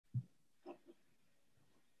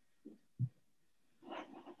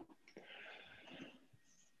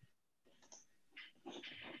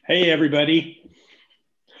Hey, everybody.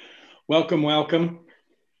 Welcome, welcome.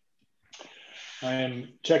 I am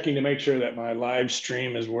checking to make sure that my live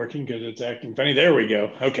stream is working because it's acting funny. There we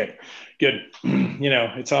go. Okay, good.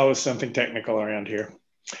 It's always something technical around here.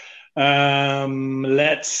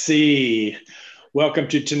 Let's see. Welcome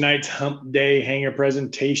to tonight's Hump Day Hanger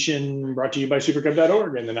presentation brought to you by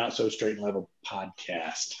supercub.org and the Not So Straight and Level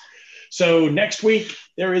podcast. So next week,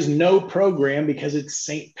 there is no program because it's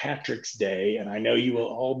St. Patrick's Day, and I know you will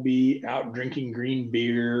all be out drinking green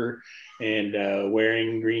beer and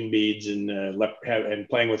wearing green beads and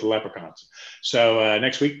playing with the leprechauns. So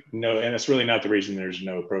next week, no, and that's really not the reason there's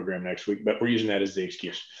no program next week, but we're using that as the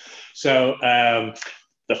excuse. So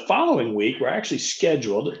the following week, we're actually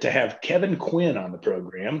scheduled to have Kevin Quinn on the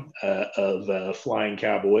program of Flying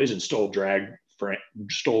Cowboys and Stole Drag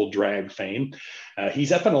fame.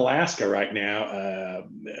 He's up in Alaska right now,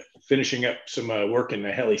 finishing up some work in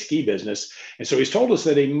the heli ski business. And so he's told us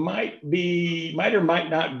that he might or might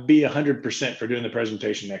not be 100% for doing the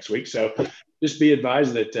presentation next week. So just be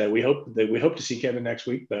advised that we hope to see Kevin next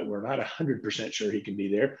week, but we're not 100% sure he can be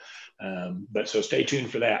there. But so stay tuned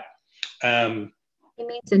for that. He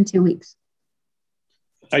meets in 2 weeks.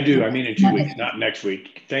 I do. I mean, in 2 weeks, not next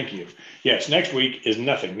week. Thank you. Yes, next week is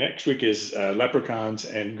nothing. Next week is leprechauns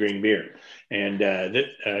and green beer. And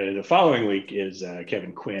the following week is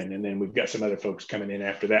Kevin Quinn. And then we've got some other folks coming in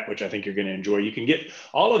after that, which I think you're going to enjoy. You can get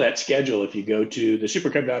all of that schedule if you go to the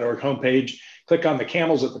supercub.org homepage, click on the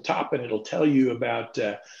camels at the top, and it'll tell you about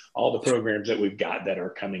all the programs that we've got that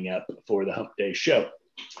are coming up for the Hump Day show.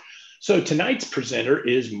 So tonight's presenter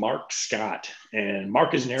is Mark Scott, and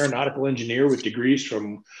Mark is an aeronautical engineer with degrees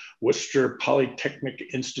from Worcester Polytechnic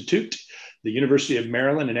Institute, the University of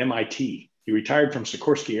Maryland, and MIT. He retired from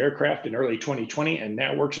Sikorsky Aircraft in early 2020 and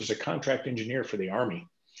now works as a contract engineer for the Army.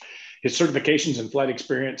 His certifications and flight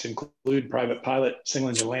experience include private pilot, single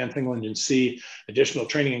engine land, single engine sea. Additional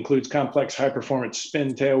training includes complex high performance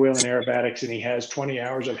spin, tailwheel, and aerobatics, and he has 20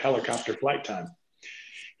 hours of helicopter flight time.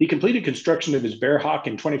 He completed construction of his Bearhawk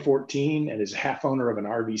in 2014 and is half owner of an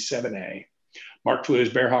RV-7A. Mark flew his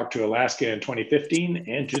Bearhawk to Alaska in 2015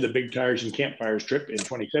 and to the Big Tires and Campfires trip in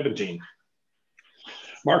 2017.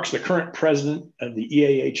 Mark's the current president of the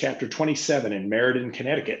EAA Chapter 27 in Meriden,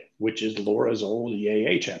 Connecticut, which is Laura's old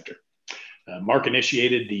EAA chapter. Mark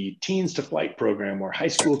initiated the Teens to Flight program, where high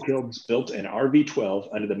school kids built an RV-12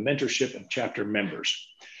 under the mentorship of chapter members.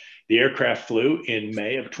 The aircraft flew in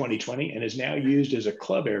May of 2020 and is now used as a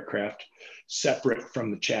club aircraft separate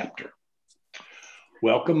from the chapter.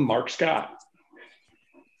 Welcome, Mark Scott.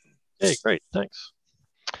 Hey, great, thanks.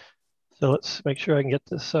 So let's make sure I can get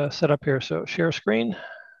this set up here. So share screen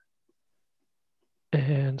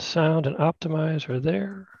and sound and optimize are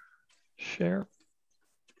there. Share.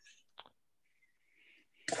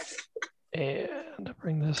 And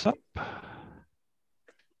bring this up.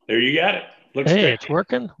 There you got it. Looks great. It's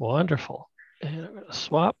working. Wonderful. And I'm going to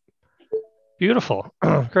swap. Beautiful.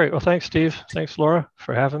 Great. Well, thanks, Steve. Thanks, Laura,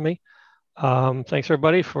 for having me. Thanks,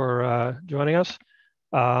 everybody, for joining us.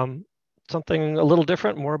 Something a little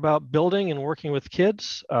different, more about building and working with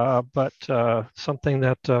kids, but something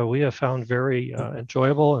that we have found very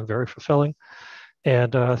enjoyable and very fulfilling.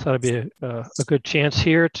 And I thought it'd be a good chance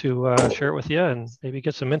here to share it with you and maybe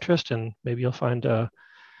get some interest, and maybe you'll find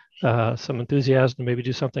some enthusiasm to maybe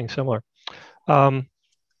do something similar.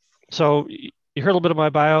 So you heard a little bit of my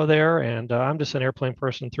bio there, and I'm just an airplane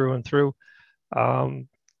person through and through.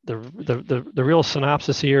 The real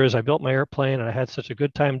synopsis here is I built my airplane and I had such a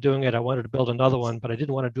good time doing it. I wanted to build another one, but I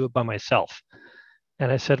didn't want to do it by myself.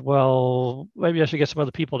 And I said, well, maybe I should get some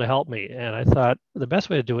other people to help me. And I thought the best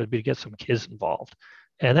way to do it would be to get some kids involved.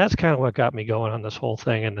 And that's kind of what got me going on this whole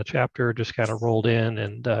thing. And the chapter just kind of rolled in,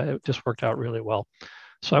 and it just worked out really well.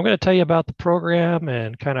 So I'm going to tell you about the program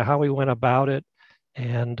and kind of how we went about it,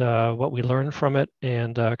 and what we learned from it,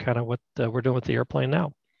 and kind of what we're doing with the airplane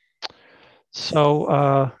now.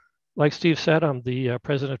 So like Steve said, I'm the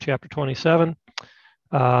president of Chapter 27.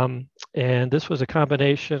 And this was a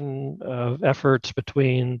combination of efforts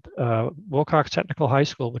between Wilcox Technical High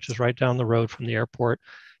School, which is right down the road from the airport,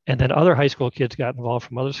 and then other high school kids got involved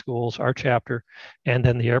from other schools, our chapter, and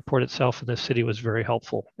then the airport itself in the city was very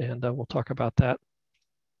helpful. And we'll talk about that.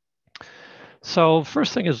 So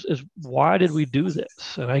first thing is why did we do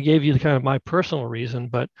this? And I gave you kind of my personal reason,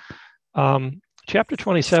 but Chapter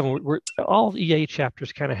 27, all EA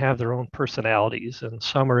chapters kind of have their own personalities, and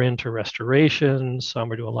some are into restoration,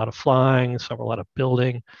 some are doing a lot of flying, some are a lot of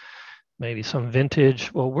building, maybe some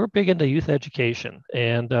vintage. Well, we're big into youth education,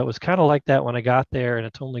 and it was kind of like that when I got there, and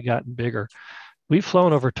it's only gotten bigger. we've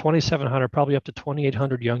flown over 2,700, probably up to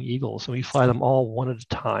 2,800 young eagles, and we fly them all one at a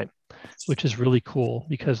time, which is really cool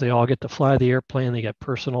because they all get to fly the airplane. They get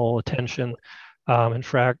personal attention. In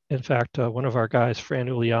fact, one of our guys, Fran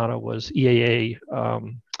Uliana, was EAA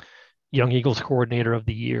Young Eagles Coordinator of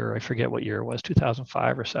the Year. I forget what year it was,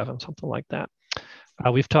 2005 or 7, something like that.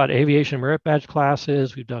 We've taught aviation merit badge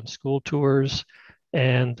classes. We've done school tours,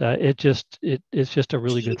 and it's just a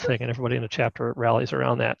really good thing. And everybody in the chapter rallies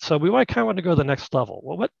around that. So we kind of want to go to the next level.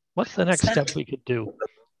 Well, what's the next step we could do?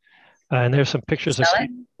 And there's some pictures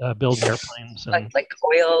of building airplanes, and like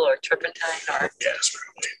oil or turpentine or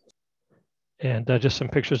and just some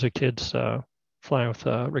pictures of kids flying with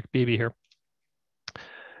Rick Beebe here.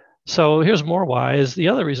 So here's more why. Is the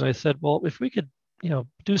other reason I said, well, if we could,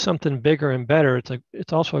 do something bigger and better,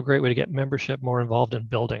 it's also a great way to get membership more involved in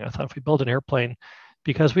building. I thought if we build an airplane,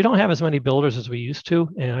 because we don't have as many builders as we used to,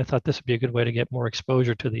 and I thought this would be a good way to get more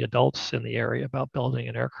exposure to the adults in the area about building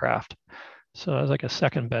an aircraft. So as like a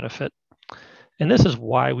second benefit. And this is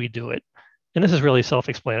why we do it. And this is really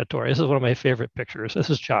self-explanatory. This is one of my favorite pictures.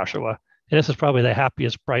 This is Joshua. And this is probably the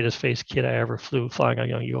happiest, brightest faced kid I ever flew flying a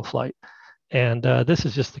young eagle flight. And this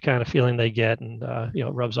is just the kind of feeling they get, and it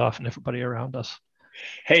rubs off on everybody around us.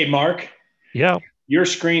 Hey, Mark. Yeah. Your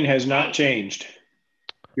screen has not changed.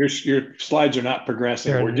 Your slides are not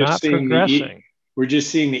progressing. We're just progressing. We're just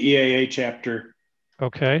seeing the EAA chapter.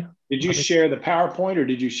 Okay. Did you share the PowerPoint or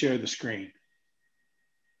did you share the screen?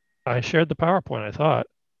 I shared the PowerPoint, I thought.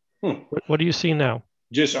 What do you see now?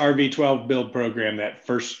 Just RV12 build program, that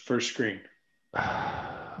first screen.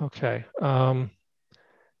 Okay.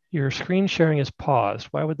 Your screen sharing is paused.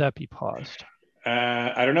 Why would that be paused?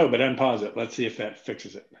 I don't know, but unpause it. Let's see if that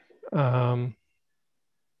fixes it. I'm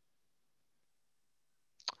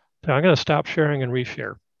going to stop sharing and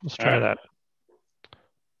reshare. Let's try that.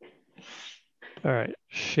 All right.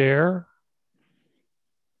 Share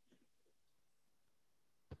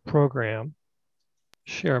program,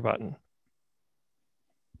 share button.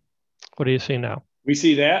 What do you see now? We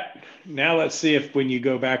see that. Now let's see if when you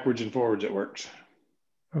go backwards and forwards, it works.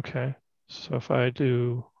 Okay. So if I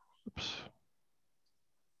do, oops.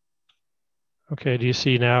 Okay, do you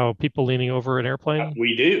see now people leaning over an airplane?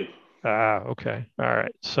 We do. Okay. All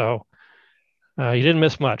right. So you didn't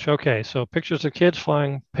miss much. Okay. So pictures of kids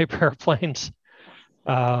flying paper airplanes,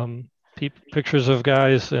 pictures of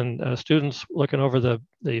guys and students looking over the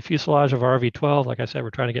fuselage of RV-12. Like I said,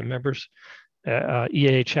 we're trying to get members,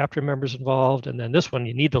 EAA chapter members involved. And then this one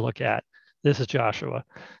you need to look at. This is Joshua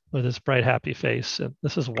with his bright, happy face. And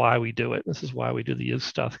this is why we do it. This is why we do the youth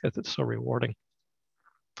stuff, because it's so rewarding.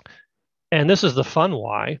 And this is the fun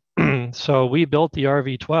why. So we built the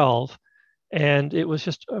RV-12, and it was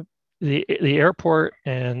just the airport,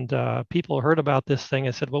 and people heard about this thing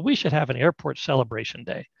and said, well, we should have an airport celebration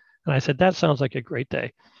day. And I said, that sounds like a great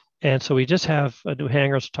day. And so we just have a new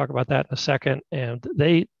hangars. Talk about that in a second. And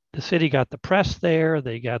the city got the press there.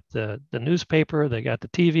 They got the newspaper. They got the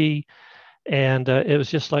TV. And it was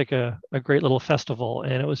just like a great little festival.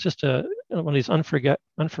 And it was just one of these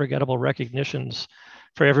unforgettable recognitions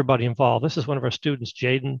for everybody involved. This is one of our students,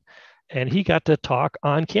 Jaden, and he got to talk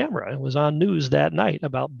on camera and was on news that night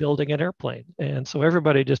about building an airplane. And so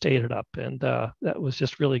everybody just ate it up. And that was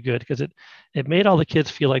just really good because it made all the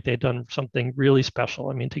kids feel like they'd done something really special.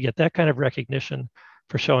 I mean, to get that kind of recognition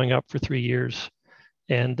for showing up for 3 years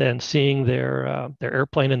and then seeing their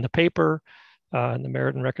airplane in the paper, in the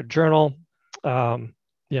Merit and Record Journal,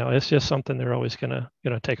 it's just something they're always gonna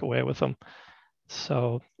take away with them.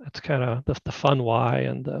 So that's kind of the fun why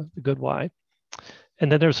and the good why.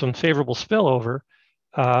 And then there's some favorable spillover.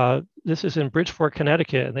 This is in Bridgeport,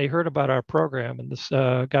 Connecticut, and they heard about our program. And this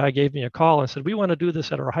guy gave me a call and said, "We want to do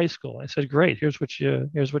this at our high school." I said, "Great. Here's what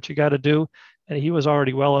you got to do." And he was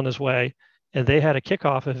already well on his way. And they had a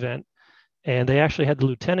kickoff event, and they actually had the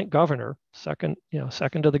lieutenant governor, second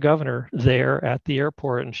to the governor, there at the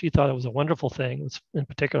airport. And she thought it was a wonderful thing. In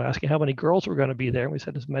particular, asking how many girls were going to be there. And we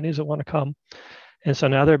said as many as that want to come. And so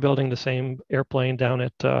now they're building the same airplane down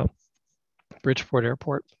at Bridgeport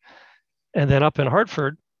Airport. And then up in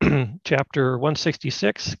Hartford, chapter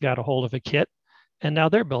 166 got a hold of a kit, and now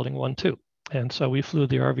they're building one too. And so we flew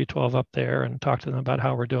the RV-12 up there and talked to them about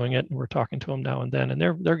how we're doing it. And we're talking to them now and then, and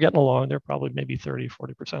they're getting along. They're probably maybe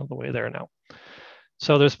 30-40% of the way there now.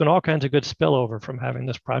 So there's been all kinds of good spillover from having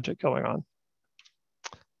this project going on.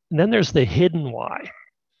 And then there's the hidden why,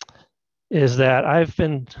 is that I've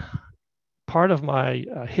been part of my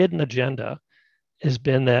hidden agenda has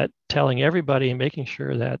been that telling everybody and making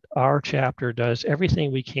sure that our chapter does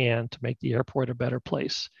everything we can to make the airport a better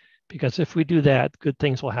place. Because if we do that, good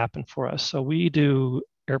things will happen for us. So we do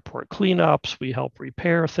airport cleanups, we help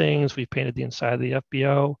repair things, we painted the inside of the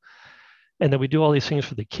FBO, and then we do all these things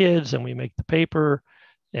for the kids, and we make the paper,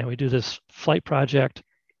 and we do this flight project.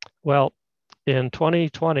 Well, in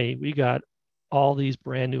 2020, we got all these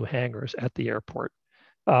brand new hangars at the airport.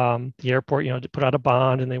 The airport, put out a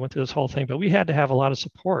bond, and they went through this whole thing, but we had to have a lot of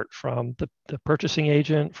support from the purchasing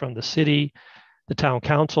agent, from the city, the town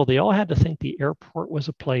council. They all had to think the airport was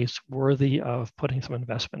a place worthy of putting some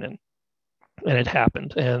investment in. And it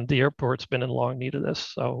happened. And the airport's been in long need of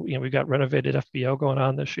this. So, we've got renovated FBO going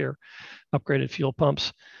on this year, upgraded fuel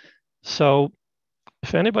pumps. So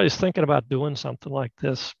if anybody's thinking about doing something like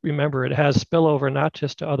this, remember it has spillover not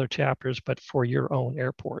just to other chapters, but for your own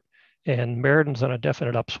airport. And Merredin's on a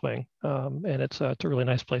definite upswing. And it's a really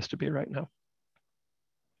nice place to be right now.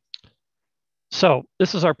 So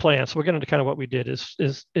this is our plan. So we're getting into kind of what we did is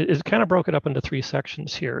kind of broke it up into 3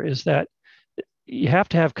 sections here, is that you have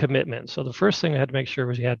to have commitment. So the first thing I had to make sure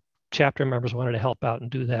was you had chapter members wanted to help out and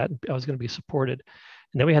do that. I was going to be supported.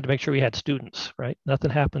 And then we had to make sure we had students, right? Nothing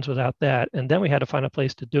happens without that. And then we had to find a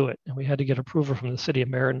place to do it. And we had to get approval from the city of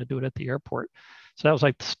Merredin to do it at the airport. So that was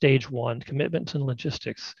like stage 1, commitments and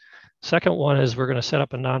logistics. Second one is we're going to set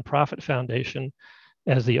up a nonprofit foundation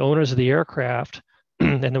as the owners of the aircraft.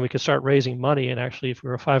 And then we could start raising money. And actually, if we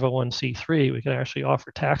were a 501c3, we could actually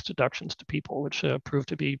offer tax deductions to people, which proved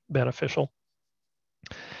to be beneficial.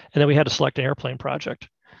 And then we had to select an airplane project.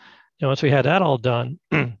 Once we had that all done,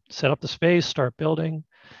 set up the space, start building,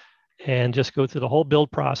 and just go through the whole build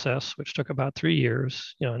process, which took about 3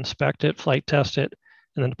 years, inspect it, flight test it.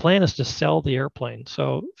 And then the plan is to sell the airplane.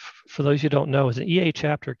 So for those you don't know, is an EA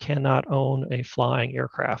chapter cannot own a flying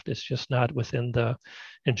aircraft. It's just not within the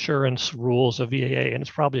insurance rules of EAA, and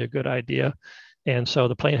it's probably a good idea. And so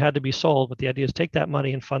the plane had to be sold, but the idea is take that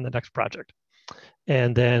money and fund the next project.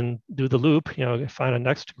 And then do the loop, find a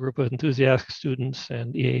next group of enthusiastic students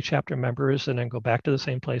and EA chapter members, and then go back to the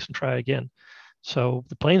same place and try again. So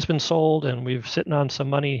the plane's been sold, and we're sitting on some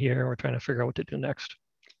money here. We're trying to figure out what to do next.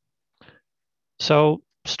 So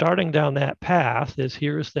starting down that path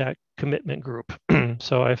here's that commitment group.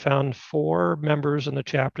 So I found 4 members in the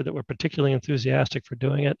chapter that were particularly enthusiastic for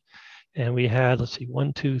doing it. And we had, let's see,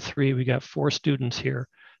 1, 2, 3, we got 4 students here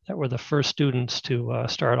that were the first students to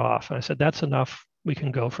start off. And I said, that's enough. We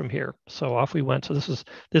can go from here. So off we went. So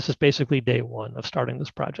this is basically day 1 of starting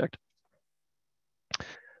this project.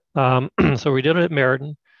 So we did it at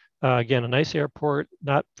Merredin. Again, a nice airport,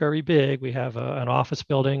 not very big. We have an office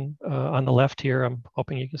building on the left here. I'm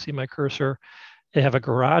hoping you can see my cursor. They have a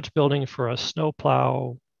garage building for a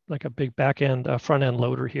snowplow, like a big front end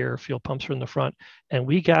loader here. Fuel pumps are in the front. And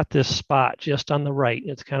we got this spot just on the right.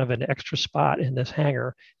 It's kind of an extra spot in this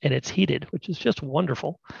hangar, and it's heated, which is just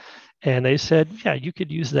wonderful. And they said, yeah, you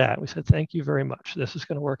could use that. We said, thank you very much. This is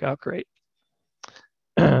going to work out great.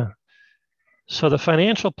 So the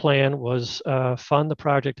financial plan was fund the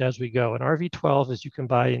project as we go. And RV12 is you can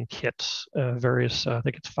buy in kits, various, I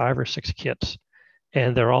think it's 5 or 6 kits,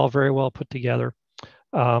 and they're all very well put together.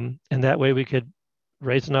 And that way we could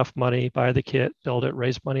raise enough money, buy the kit, build it,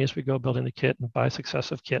 raise money as we go building the kit, and buy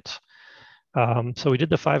successive kits. So we did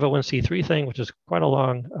the 501c3 thing, which is quite a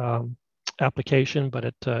long application, but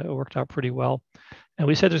it worked out pretty well. And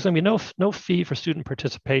we said there's going to be no fee for student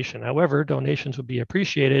participation. However, donations would be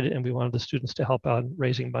appreciated, and we wanted the students to help out in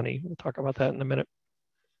raising money. We'll talk about that in a minute.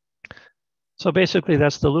 So basically,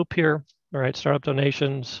 that's the loop here. All right, startup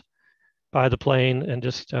donations, buy the plane, and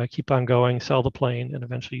just keep on going, sell the plane, and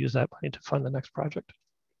eventually use that money to fund the next project.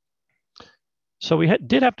 So we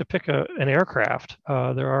did have to pick an aircraft.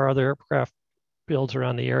 There are other aircraft builds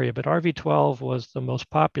around the area, but RV12 was the most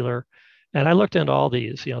popular. And I looked into all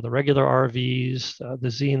these, the regular RVs, the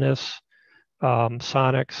Zeniths,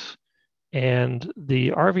 Sonics, and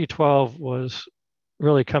the RV12 was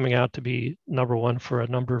really coming out to be #1 for a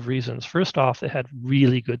number of reasons. First off, it had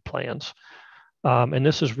really good plans. And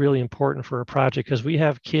this is really important for a project because we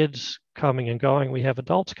have kids coming and going. We have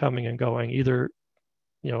adults coming and going, either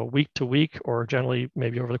week to week or generally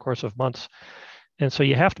maybe over the course of months. And so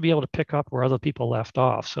you have to be able to pick up where other people left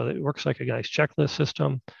off. So it works like a nice checklist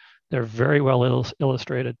system. They're very well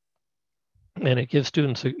illustrated, and it gives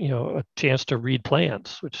students a chance to read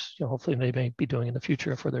plans, which hopefully they may be doing in the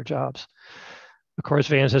future for their jobs. Of course,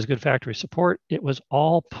 Vans has good factory support. It was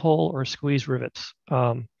all pull or squeeze rivets,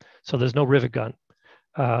 so there's no rivet gun.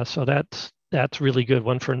 So that's really good.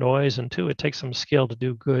 1 for noise, and 2, it takes some skill to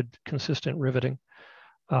do good, consistent riveting.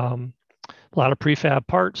 A lot of prefab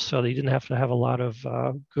parts, so they didn't have to have a lot of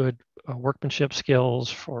good workmanship skills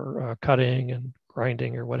for cutting and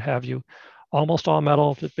grinding or what have you. Almost all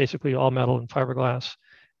metal, basically all metal and fiberglass.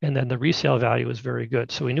 And then the resale value is very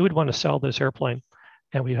good. So we knew we'd want to sell this airplane.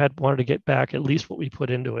 and we had wanted to get back at least what we put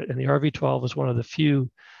into it. And the RV-12 was one of the few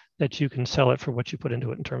that you can sell it for what you put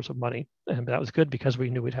into it in terms of money. And that was good because we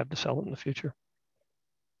knew we'd have to sell it in the future.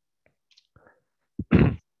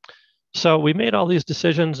 So we made all these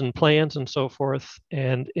decisions and plans and so forth.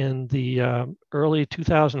 And in the early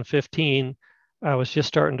 2015, I was just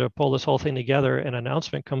starting to pull this whole thing together. An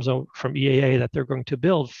announcement comes out from EAA that they're going to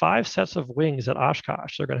build 5 sets of wings at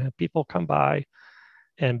Oshkosh. They're going to have people come by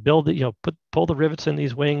and build the, pull the rivets in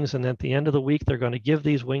these wings. And at the end of the week, they're going to give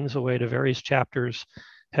these wings away to various chapters,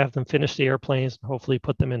 have them finish the airplanes, and hopefully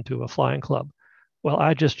put them into a flying club. Well,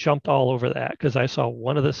 I just jumped all over that because I saw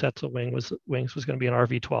one of the sets of wings was going to be an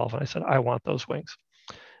RV-12. And I said, I want those wings.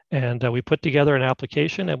 And we put together an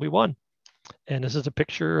application and we won. And this is a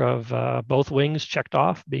picture of both wings checked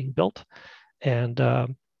off being built. And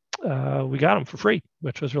we got them for free,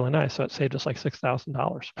 which was really nice. So it saved us like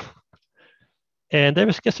 $6,000. And I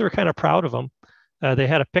guess they were kind of proud of them. They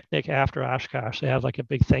had a picnic after Oshkosh. They had like a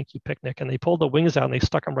big thank you picnic, and they pulled the wings out and they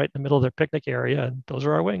stuck them right in the middle of their picnic area. And those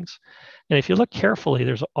are our wings. And if you look carefully,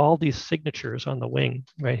 there's all these signatures on the wing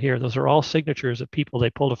right here. Those are all signatures of people.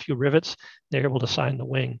 They pulled a few rivets. They're able to sign the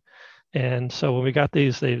wing. And so when we got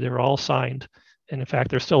these, they were all signed. And in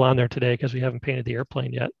fact, they're still on there today because we haven't painted the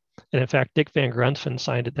airplane yet. And in fact, Dick Van Grunsven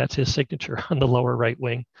signed it. That's his signature on the lower right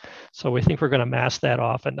wing. So we think we're going to mask that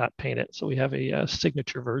off and not paint it. So we have a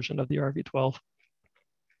signature version of the RV-12.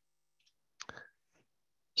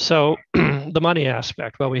 So the money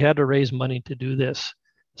aspect, well, we had to raise money to do this.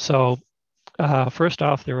 So first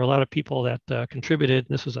off, there were a lot of people that contributed.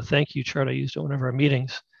 This was a thank you chart I used at one of our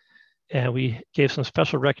meetings. And we gave some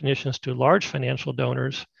special recognitions to large financial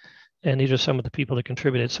donors. And these are some of the people that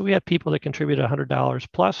contributed. So we had people that contributed $100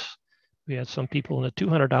 plus. We had some people in the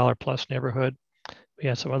 $200 plus neighborhood. We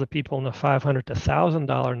had some other people in the $500 to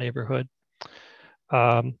 $1,000 neighborhood.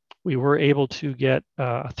 We were able to get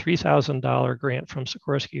a $3,000 grant from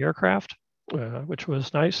Sikorsky Aircraft, which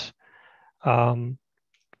was nice. And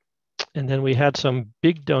then we had some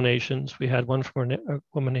big donations. We had one from a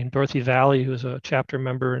woman named Dorothy Valley, who's a chapter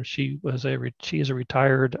member, and she is a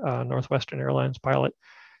retired Northwestern Airlines pilot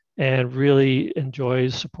and really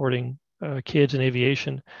enjoys supporting kids in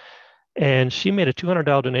aviation. And she made a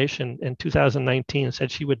 $200 donation in 2019 and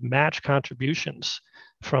said she would match contributions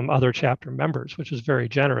from other chapter members, which was very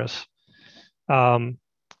generous.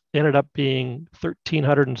 Ended up being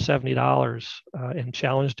 $1,370 in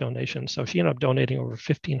challenge donations. So she ended up donating over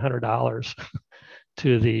 $1,500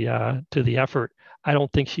 to the effort. I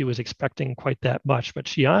don't think she was expecting quite that much, but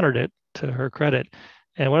she honored it to her credit.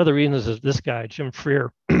 And one of the reasons is this guy, Jim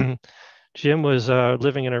Freer. Jim was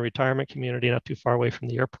living in a retirement community not too far away from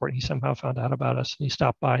the airport. He somehow found out about us and he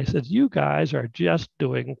stopped by. He said, you guys are just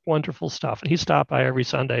doing wonderful stuff. And he stopped by every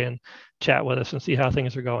Sunday and chat with us and see how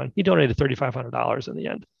things are going. He donated $3,500 in the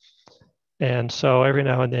end. And so every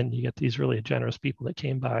now and then you get these really generous people that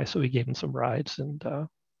came by. So we gave them some rides. And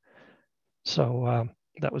so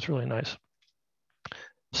that was really nice.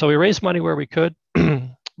 So we raised money where we could.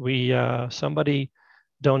 Somebody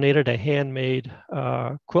donated a handmade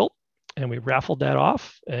quilt, and we raffled that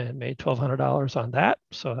off and made $1,200 on that.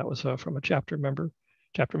 So that was from a chapter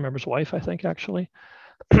member's wife, I think, actually.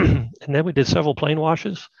 And then we did several plane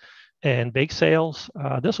washes and bake sales.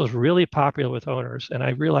 This was really popular with owners, and I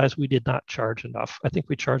realized we did not charge enough. I think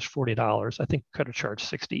we charged $40. I think we could have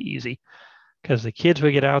charged $60 easy, because the kids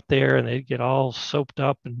would get out there and they'd get all soaped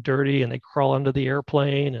up and dirty, and they crawl under the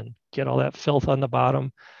airplane and get all that filth on the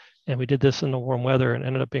bottom. And we did this in the warm weather and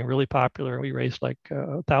ended up being really popular. We raised like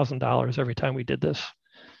 $1,000 every time we did this.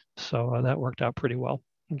 So that worked out pretty well.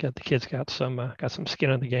 And the kids got some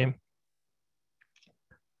skin in the game.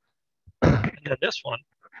 And then this one,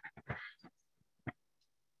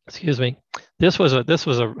 excuse me, this was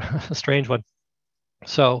a strange one.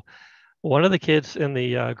 So one of the kids in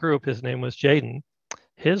the group, his name was Jaden.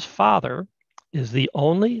 His father is the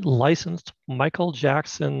only licensed Michael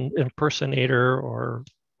Jackson impersonator, or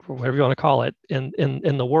whatever you want to call it,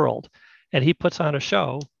 in the world. And he puts on a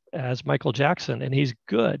show as Michael Jackson, and he's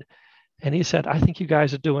good. And he said, I think you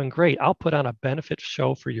guys are doing great. I'll put on a benefit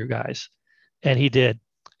show for you guys. And he did.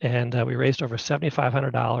 And we raised over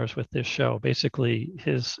 $7,500 with this show. Basically,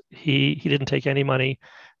 he didn't take any money.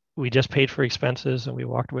 We just paid for expenses, and we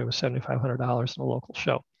walked away with $7,500 in a local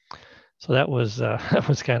show. So that was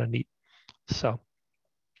kind of neat. So.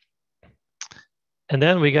 And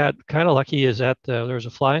then we got kind of lucky is that there was a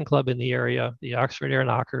flying club in the area, the Oxford Air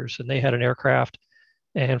Knockers, and they had an aircraft.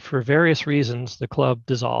 And for various reasons, the club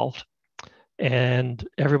dissolved. And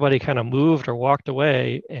everybody kind of moved or walked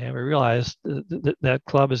away. And we realized that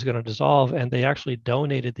club is going to dissolve. And they actually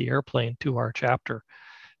donated the airplane to our chapter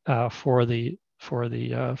for the for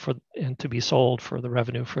the and to be sold for the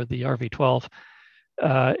revenue for the RV-12.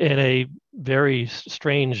 In a very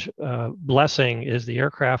strange blessing is the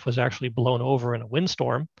aircraft was actually blown over in a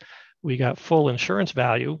windstorm. We got full insurance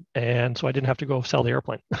value, and so I didn't have to go sell the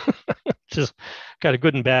airplane. Just kind of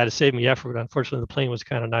good and bad. It saved me effort. Unfortunately, the plane was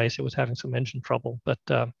kind of nice. It was having some engine trouble, but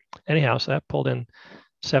anyhow, so that pulled in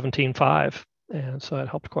 17.5, and so that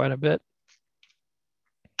helped quite a bit.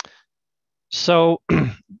 So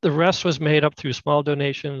the rest was made up through small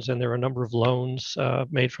donations, and there were a number of loans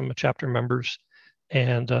made from chapter members.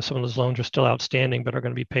 And some of those loans are still outstanding, but are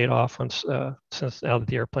going to be paid off once, since now that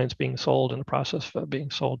the airplane's being sold, in the process of being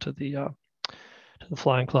sold to the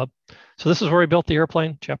flying club. So this is where we built the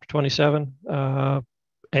airplane, chapter 27.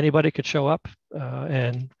 Anybody could show up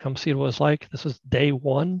and come see what it was like. This is day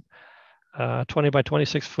one, 20 by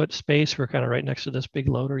 26 foot space. We're kind of right next to this big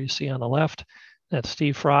loader you see on the left. That's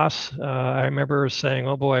Steve Frost. I remember saying,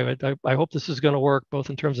 oh boy, I hope this is going to work, both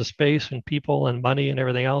in terms of space and people and money and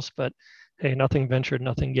everything else. But hey, nothing ventured,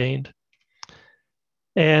 nothing gained.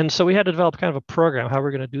 And so we had to develop kind of a program, how we're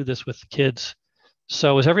going to do this with the kids. So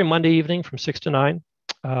it was every Monday evening from 6 to 9.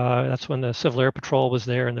 That's when the Civil Air Patrol was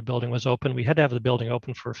there and the building was open. We had to have the building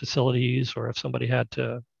open for facilities, or if somebody had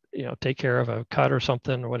to, take care of a cut or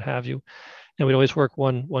something or what have you. And we'd always work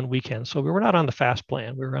one weekend. So we were not on the fast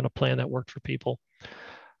plan. We were on a plan that worked for people.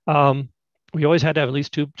 We always had to have at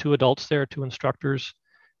least two adults there, 2 instructors.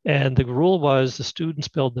 And the rule was the students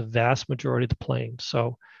build the vast majority of the plane.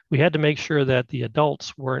 So we had to make sure that the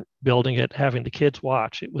adults weren't building it, having the kids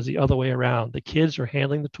watch. It was the other way around. The kids are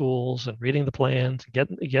handling the tools and reading the plans,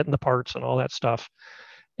 getting the parts and all that stuff,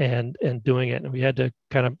 and doing it. And we had to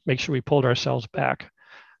kind of make sure we pulled ourselves back.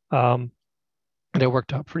 They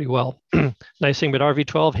worked out pretty well. Nice thing about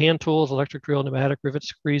RV-12, hand tools, electric drill, pneumatic rivet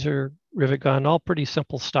squeezer, rivet gun, all pretty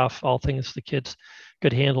simple stuff, all things the kids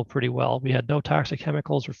could handle pretty well. We had no toxic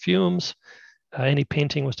chemicals or fumes. Any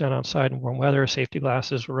painting was done outside in warm weather. Safety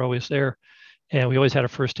glasses were always there. And we always had a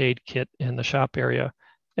first aid kit in the shop area.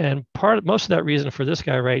 And most of that reason for this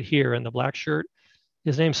guy right here in the black shirt,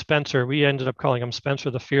 his name's Spencer. We ended up calling him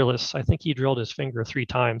Spencer the Fearless. I think he drilled his finger 3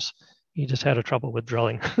 times. He just had a trouble with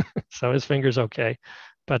drilling. So his finger's okay.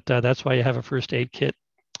 But that's why you have a first aid kit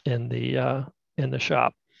in the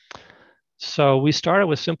shop. So we started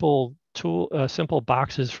with simple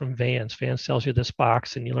boxes from Vans. Vans tells you this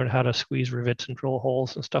box, and you learn how to squeeze rivets and drill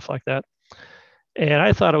holes and stuff like that. And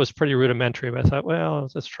I thought it was pretty rudimentary, but I thought, well,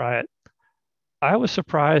 let's try it. I was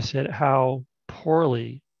surprised at how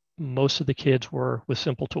poorly most of the kids were with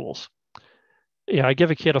simple tools. I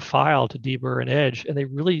give a kid a file to deburr an edge, and they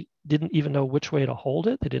really didn't even know which way to hold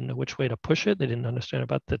it. They didn't know which way to push it. They didn't understand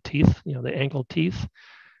about the teeth, the angled teeth.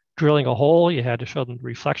 Drilling a hole, you had to show them the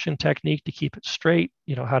reflection technique to keep it straight,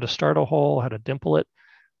 how to start a hole, how to dimple it.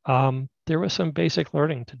 There was some basic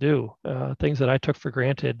learning to do, things that I took for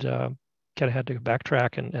granted, kind of had to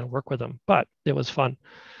backtrack and work with them, but it was fun.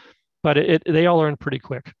 But they all learned pretty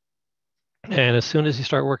quick. And as soon as you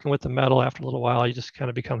start working with the metal, after a little while, you just kind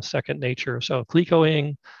of become second nature. So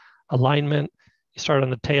clecoing, alignment, you start on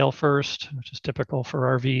the tail first, which is typical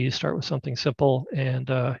for RVs. Start with something simple, and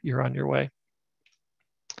you're on your way.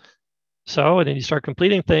 So, and then you start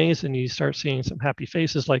completing things, and you start seeing some happy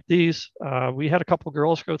faces like these. We had a couple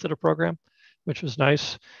girls go through the program, which was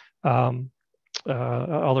nice. All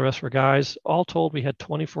the rest were guys. All told, we had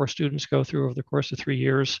 24 students go through over the course of 3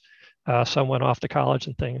 years. Some went off to college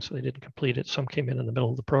and things, so they didn't complete it. Some came in the middle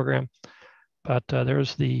of the program. But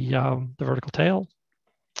there's the vertical tail.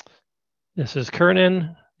 This is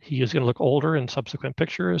Kernan. He is going to look older in subsequent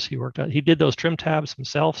pictures. He did those trim tabs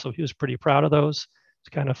himself, so he was pretty proud of those. It's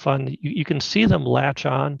kind of fun. You can see them latch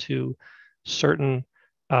on to certain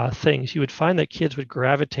things. You would find that kids would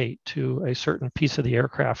gravitate to a certain piece of the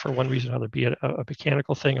aircraft for one reason or another, be it a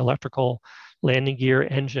mechanical thing, electrical, landing gear,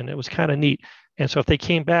 engine. It was kind of neat. And so if they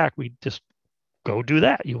came back, we'd just go do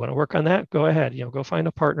that. You want to work on that? Go ahead. Go find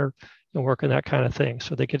a partner and work on that kind of thing.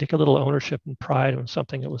 So they could take a little ownership and pride on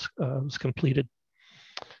something that was completed.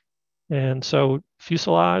 And so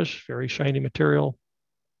fuselage, very shiny material,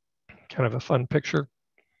 kind of a fun picture.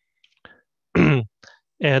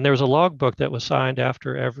 And there was a logbook that was signed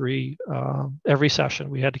after every session.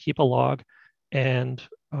 We had to keep a log, and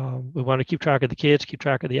we wanted to keep track of the kids, keep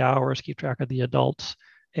track of the hours, keep track of the adults.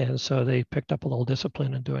 And so they picked up a little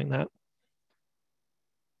discipline in doing that.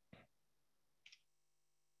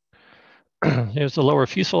 Here's the lower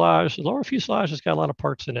fuselage. The lower fuselage has got a lot of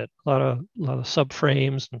parts in it, a lot of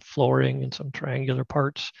subframes and flooring and some triangular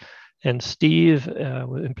parts. And Steve,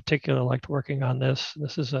 in particular, liked working on this.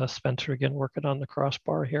 This is Spencer again working on the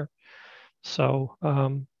crossbar here. So,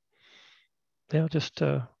 just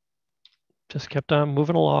just kept on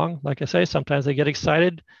moving along. Like I say, sometimes they get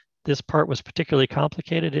excited. This part was particularly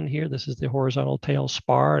complicated in here. This is the horizontal tail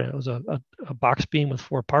spar, and it was a box beam with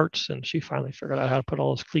 4 parts, and she finally figured out how to put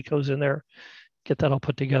all those clecos in there, get that all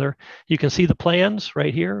put together. You can see the plans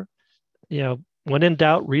right here. When in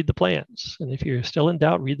doubt, read the plans. And if you're still in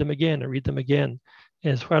doubt, read them again and read them again.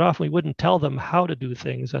 And it's quite often we wouldn't tell them how to do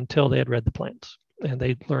things until they had read the plans. And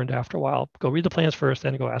they learned after a while, go read the plans first,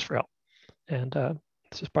 then go ask for help. And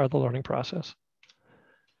this is part of the learning process.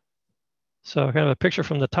 So kind of a picture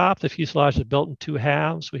from the top. The fuselage is built in 2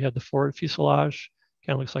 halves. We have the forward fuselage,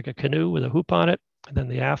 kind of looks like a canoe with a hoop on it. And then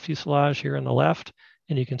the aft fuselage here on the left.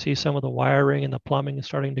 And you can see some of the wiring and the plumbing is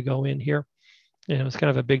starting to go in here. And it was kind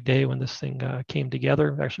of a big day when this thing came together.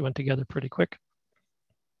 It actually went together pretty quick.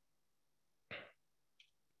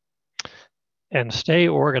 And stay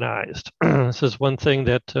organized. This is one thing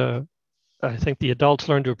that I think the adults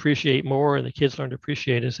learn to appreciate more and the kids learn to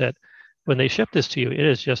appreciate, is that when they ship this to you, it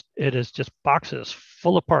is just boxes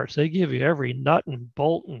full of parts. They give you every nut and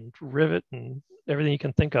bolt and rivet and everything you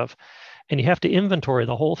can think of. And you have to inventory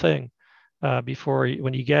the whole thing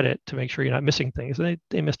when you get it, to make sure you're not missing things.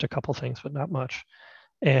 They missed a couple things, but not much.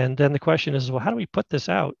 And then the question is, well, how do we put this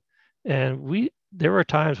out? And there were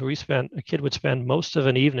times where a kid would spend most of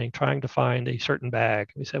an evening trying to find a certain bag.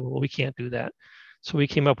 We said, well, we can't do that. So we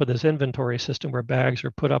came up with this inventory system where bags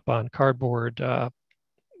are put up on cardboard,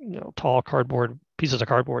 tall cardboard, pieces of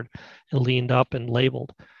cardboard, and leaned up and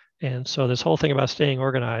labeled. And so this whole thing about staying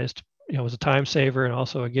organized, was a time saver, and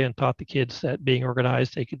also, again, taught the kids that being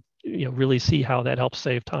organized, they could, really see how that helps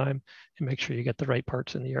save time and make sure you get the right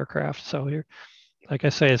parts in the aircraft. So here, like I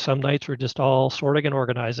say, some nights we're just all sorting and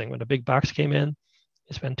organizing. When a big box came in,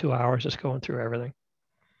 you spend 2 hours just going through everything.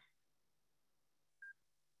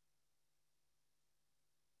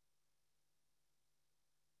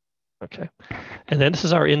 Okay, and then this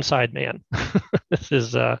is our inside man. This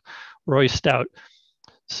is Roy Stout.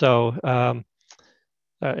 So,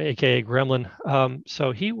 AKA Gremlin.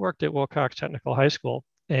 So he worked at Wilcox Technical High School,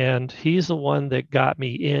 and he's the one that got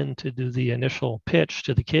me in to do the initial pitch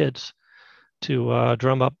to the kids to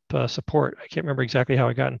drum up support. I can't remember exactly how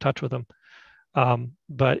I got in touch with him,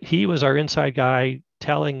 but he was our inside guy,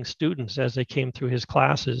 telling students as they came through his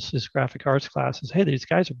classes, his graphic arts classes, hey, these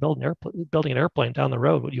guys are building an airplane down the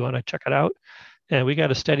road. Would you want to check it out? And we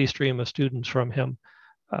got a steady stream of students from him,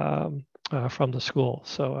 from the school.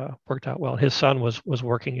 So worked out well. His son was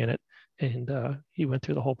working in it, and he went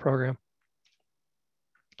through the whole program.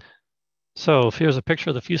 So here's a picture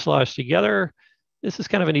of the fuselage together. This is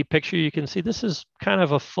kind of a neat picture. You can see this is kind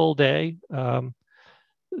of a full day.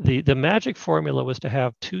 The magic formula was to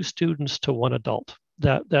have 2 students to 1 adult.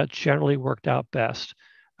 That generally worked out best.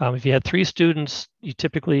 If you had 3 students, you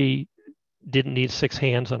typically didn't need 6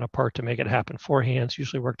 hands on a part to make it happen. 4 hands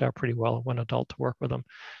usually worked out pretty well, and 1 adult to work with them.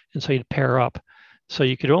 And so you'd pair up. So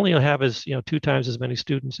you could only have 2 times as many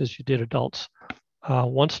students as you did adults.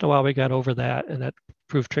 Once in a while we got over that, and that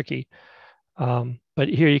proved tricky. But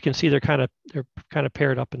here you can see they're kind of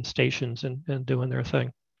paired up in stations and doing their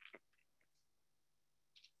thing.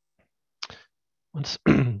 Once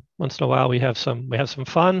in a while we have some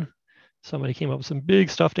fun. Somebody came up with some big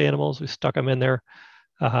stuffed animals. We stuck them in there.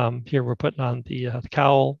 Here we're putting on the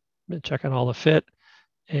cowl and checking all the fit,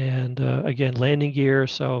 and again, landing gear.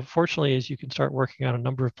 So fortunately, as you can start working on a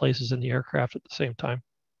number of places in the aircraft at the same time.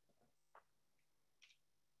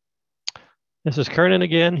 This is Kernan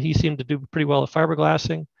again. He seemed to do pretty well at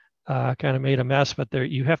fiberglassing. Kind of made a mess, but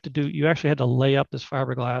you actually had to lay up this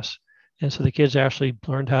fiberglass. And so the kids actually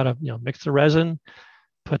learned how to, mix the resin,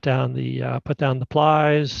 put down the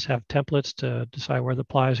plies, have templates to decide where the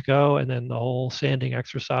plies go, and then the whole sanding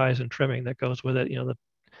exercise and trimming that goes with it, the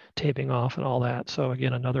taping off and all that. So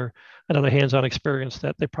again, another hands-on experience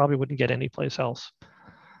that they probably wouldn't get anyplace else.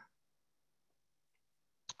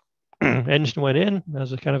 Engine went in. That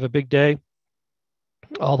was kind of a big day.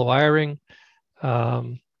 All the wiring.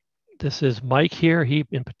 This is Mike here. He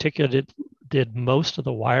in particular did most of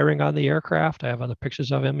the wiring on the aircraft. I have other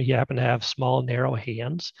pictures of him. He happened to have small, narrow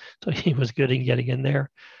hands, so he was good in getting in there.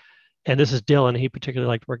 And this is Dylan. He particularly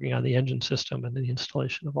liked working on the engine system and the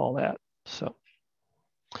installation of all that. So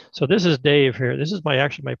this is Dave here. This is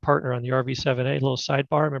my partner on the RV-7A. A little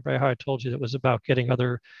sidebar. Remember how I told you that was about getting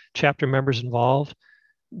other chapter members involved?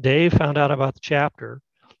 Dave found out about the chapter,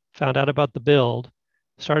 found out about the build,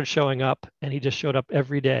 started showing up, and he just showed up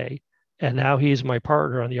every day. And now he's my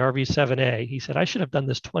partner on the RV-7A. He said, I should have done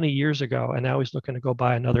this 20 years ago. And now he's looking to go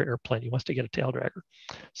buy another airplane. He wants to get a tail dragger.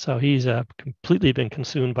 So he's completely been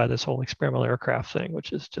consumed by this whole experimental aircraft thing,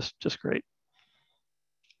 which is just great.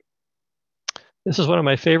 This is one of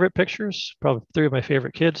my favorite pictures, probably 3 of my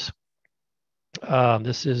favorite kids.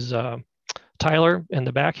 This is Tyler in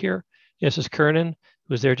the back here. This is Kernan,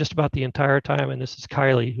 who was there just about the entire time. And this is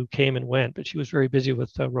Kylie, who came and went, but she was very busy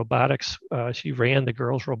with robotics. She ran the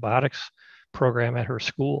girls' robotics program at her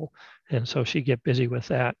school. And so she'd get busy with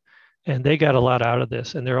that. And they got a lot out of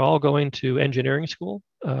this. And they're all going to engineering school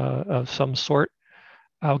of some sort.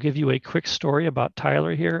 I'll give you a quick story about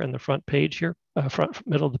Tyler here in the front page here, front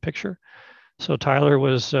middle of the picture. So Tyler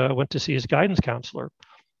went to see his guidance counselor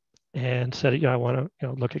and said, I want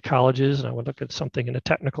to look at colleges and I want to look at something in the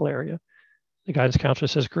technical area. The guidance counselor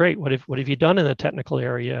says, great, what have you done in the technical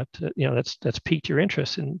area that's piqued your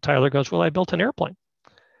interest? And Tyler goes, well, I built an airplane.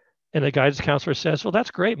 And the guidance counselor says, well,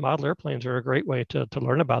 that's great. Model airplanes are a great way to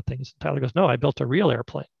learn about things. And Tyler goes, no, I built a real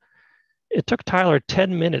airplane. It took Tyler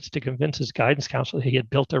 10 minutes to convince his guidance counselor he had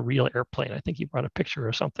built a real airplane. I think he brought a picture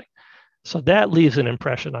or something. So that leaves an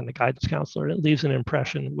impression on the guidance counselor. It leaves an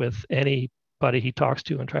impression with anybody he talks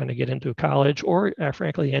to and trying to get into college, or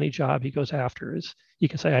frankly, any job he goes after, is you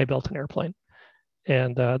can say, I built an airplane.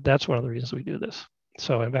 And that's one of the reasons we do this.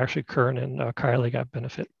 So actually, Kern and Kylie got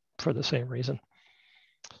benefit for the same reason.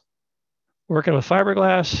 Working with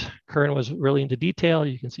fiberglass, Kern was really into detail.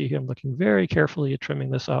 You can see him looking very carefully at trimming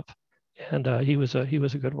this up. And he was a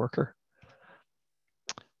good worker.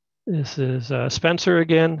 This is Spencer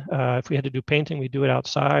again. If we had to do painting, we do it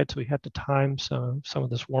outside. So we had to time some of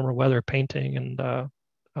this warmer weather painting and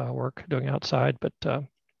work doing outside, but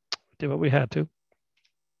did what we had to.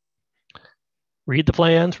 Read the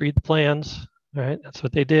plans. All right, that's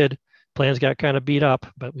what they did. Plans got kind of beat up,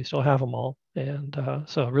 but we still have them all. And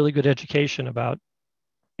so really good education about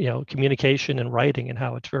communication and writing and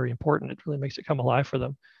how it's very important. It really makes it come alive for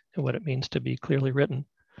them and what it means to be clearly written.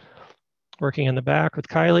 Working in the back with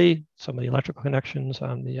Kylie, some of the electrical connections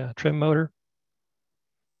on the trim motor.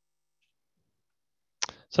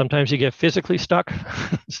 Sometimes you get physically stuck.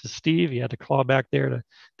 This is Steve. He had to claw back there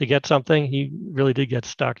to get something. He really did get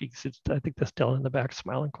stuck. I think that's Dylan in the back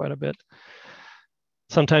smiling quite a bit.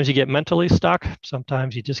 Sometimes you get mentally stuck.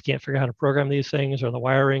 Sometimes you just can't figure out how to program these things or the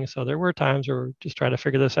wiring. So there were times where we're just trying to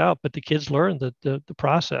figure this out, but the kids learned the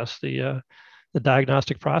process, the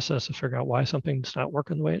diagnostic process to figure out why something's not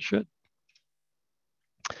working the way it should.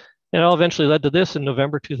 And it all eventually led to this. In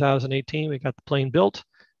November 2018, we got the plane built,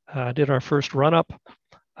 did our first run up.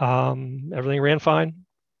 Everything ran fine.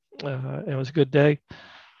 It was a good day.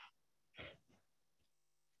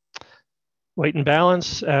 Weight and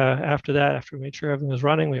balance. After that, after we made sure everything was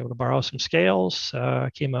running, we were able to borrow some scales.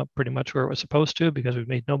 Came up pretty much where it was supposed to because we've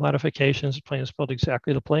made no modifications. The plane is built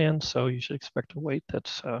exactly the plan, so you should expect a weight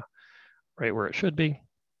that's right where it should be.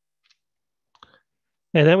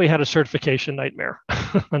 And then we had a certification nightmare,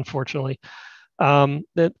 unfortunately.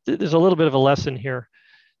 There's a little bit of a lesson here.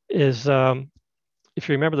 Is if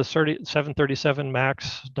you remember the 737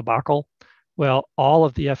 MAX debacle, well, all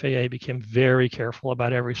of the FAA became very careful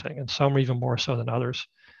about everything, and some even more so than others.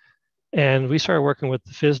 And we started working with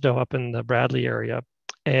the FSDO up in the Bradley area,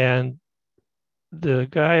 and the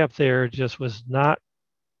guy up there just was not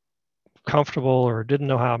comfortable or didn't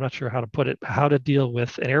know how, I'm not sure how to put it, how to deal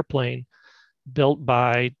with an airplane built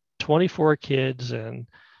by 24 kids and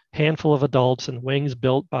handful of adults and wings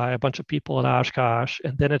built by a bunch of people at Oshkosh.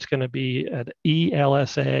 And then it's going to be an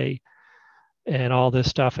ELSA and all this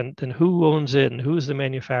stuff. And then who owns it and who's the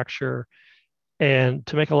manufacturer? And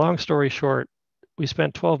to make a long story short, we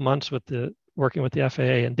spent 12 months working with the FAA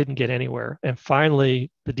and didn't get anywhere. And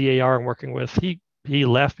finally, the DAR I'm working with, he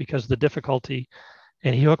left because of the difficulty.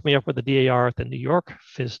 And he hooked me up with the DAR at the New York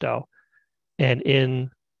FSDO. And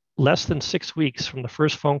in less than 6 weeks from the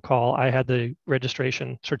first phone call, I had the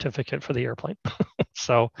registration certificate for the airplane.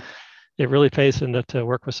 So it really pays to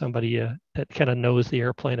work with somebody that kind of knows the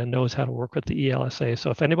airplane and knows how to work with the ELSA.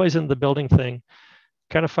 So if anybody's in the building thing,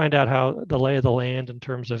 kind of find out how the lay of the land in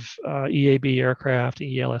terms of EAB aircraft,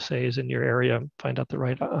 ELSAs in your area, find out the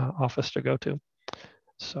right office to go to.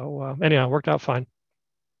 So anyhow, it worked out fine.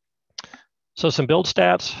 So some build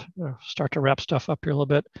stats, start to wrap stuff up here a little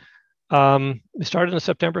bit. We started in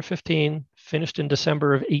September 15, finished in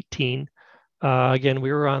December of 18. Again,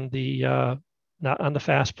 we were on not on the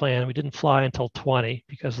fast plan. We didn't fly until 20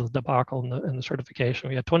 because of the debacle and the certification.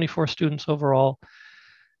 We had 24 students overall.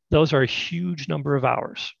 Those are a huge number of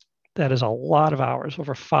hours. That is a lot of hours,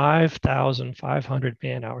 over 5,500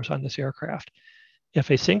 man hours on this aircraft. If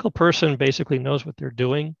a single person basically knows what they're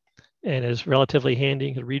doing and is relatively handy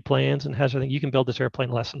and can read plans and has everything, you can build this airplane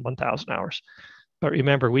in less than 1,000 hours. But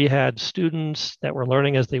remember, we had students that were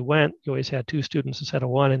learning as they went. You always had 2 students instead of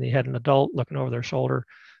 1, and you had an adult looking over their shoulder.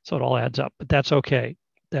 So it all adds up, but that's okay.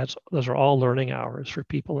 Those are all learning hours for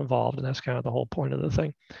people involved, and that's kind of the whole point of the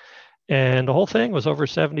thing. And the whole thing was over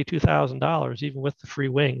 $72,000, even with the free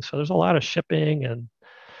wings. So there's a lot of shipping and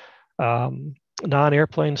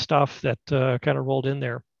non-airplane stuff that kind of rolled in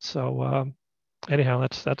there. So anyhow,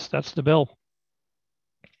 that's the bill.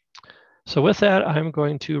 So with that, I'm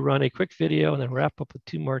going to run a quick video and then wrap up with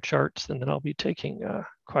 2 more charts, and then I'll be taking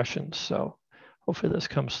questions. So hopefully this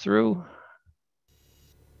comes through.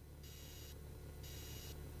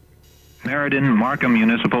 Meriden Markham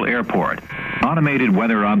Municipal Airport. Automated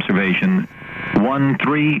weather observation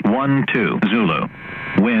 1312 Zulu.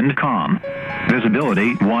 Wind calm.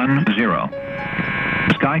 Visibility 10.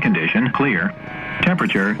 Sky condition clear.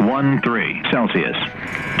 Temperature 13 Celsius.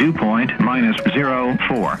 Dew point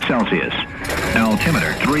 -04 Celsius.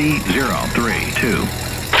 Altimeter 3032.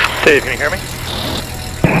 Dave, can you hear me?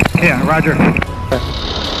 Yeah, Roger.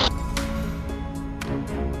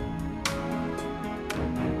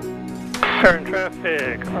 Current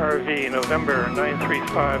traffic, RV, November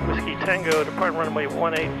 935, Whiskey Tango, depart runway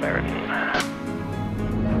 18, Meriden.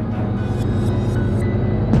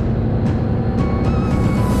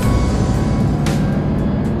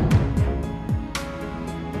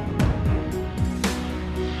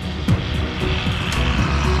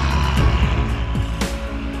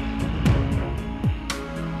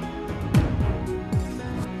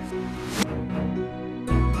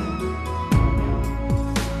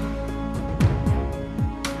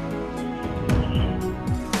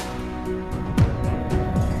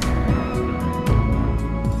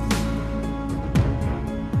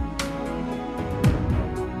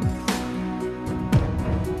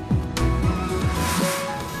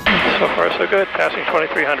 So far, so good. Passing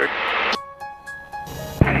 2300.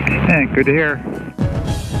 Hey, good to hear.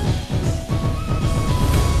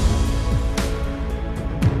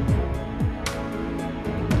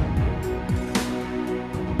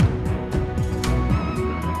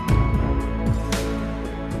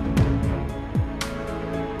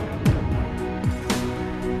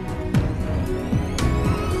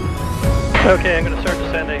 Okay, I'm going to start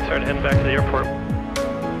descending, start heading back to the airport.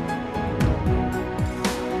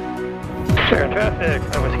 Current traffic,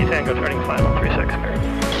 Whiskey Tango turning final 36.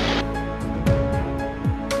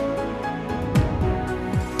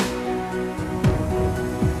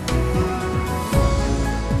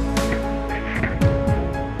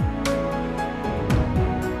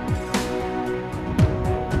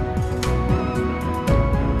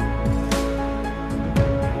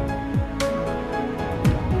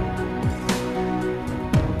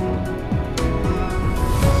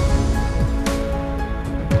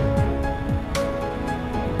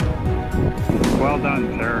 Well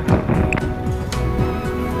done, sir.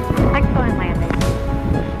 Excellent landing.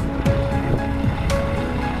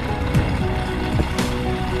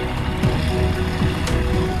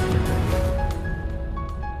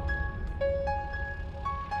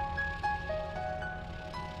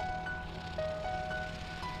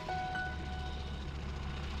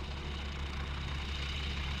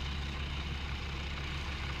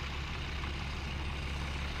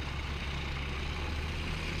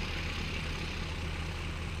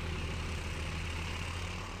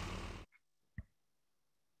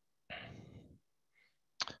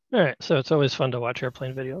 All right, so it's always fun to watch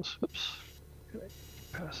airplane videos. Oops,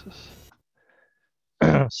 pass this.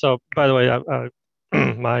 So, by the way,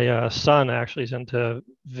 my son actually is into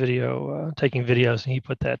video, taking videos, and he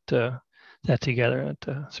put that together.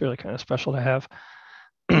 It's really kind of special to have.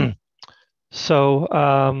 So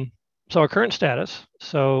our current status.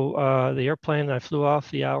 So the airplane, I flew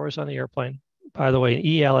off the hours on the airplane. By the way,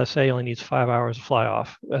 ELSA only needs 5 hours to fly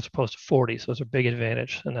off as opposed to 40. So it's a big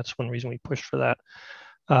advantage. And that's one reason we pushed for that.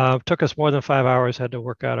 Took us more than 5 hours, had to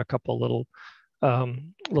work out a couple little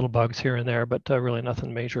bugs here and there, but really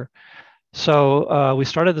nothing major. So we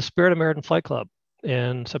started the Spirit of Meriden Flight Club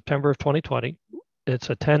in September of 2020. It's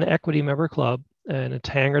a 10 equity member club, and it's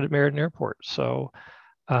hangared at Meriden Airport. So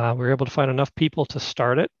we were able to find enough people to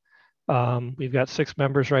start it. We've got 6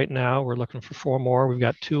 members right now. We're looking for 4 more. We've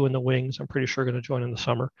got 2 in the wings. I'm pretty sure going to join in the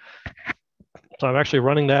summer. So I'm actually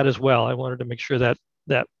running that as well. I wanted to make sure that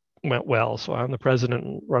went well. So I'm the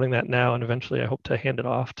president running that now, and eventually I hope to hand it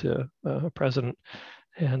off to a president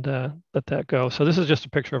and let that go. So this is just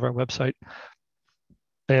a picture of our website.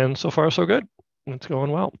 And so far, so good. It's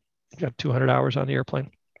going well. Got 200 hours on the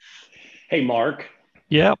airplane. Hey, Mark.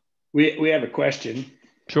 Yeah. We have a question.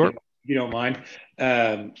 Sure. If you don't mind.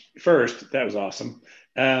 First, that was awesome.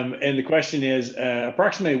 And the question is,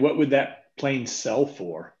 approximately what would that plane sell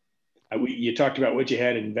for? You talked about what you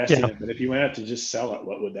had invested in, but if you went out to just sell it,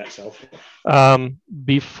 what would that sell for?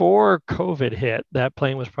 Before COVID hit, that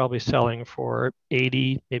plane was probably selling for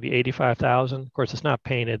 80, maybe 85,000. Of course, it's not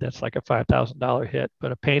painted. That's like a $5,000 hit,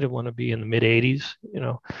 but a painted one would be in the mid 80s,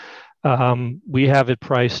 We have it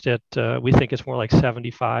priced at, we think it's more like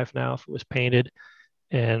 75 now if it was painted,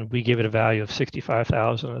 and we give it a value of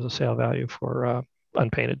 65,000 as a sale value for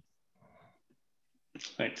unpainted.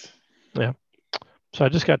 Thanks. Yeah. So I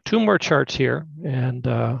just got 2 more charts here, and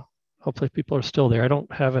hopefully people are still there. I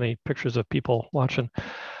don't have any pictures of people watching.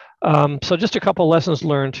 So just a couple lessons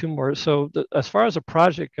learned, 2 more. So as far as a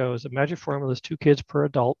project goes, the magic formula is 2 kids per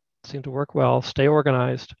adult. Seem to work well. Stay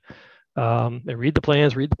organized. And read the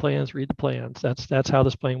plans, read the plans, read the plans. That's how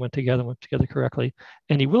this plane went together correctly.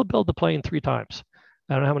 And you will build the plane 3 times.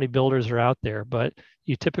 I don't know how many builders are out there, but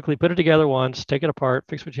you typically put it together once, take it apart,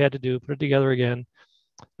 fix what you had to do, put it together again.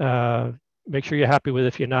 Make sure you're happy with it.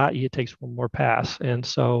 If you're not, it takes 1 more pass. And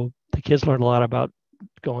so the kids learned a lot about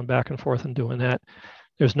going back and forth and doing that.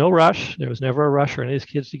 There's no rush. There was never a rush for any of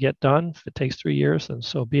these kids to get done. If it takes 3 years, then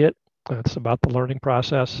so be it. It's about the learning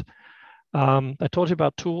process. I told you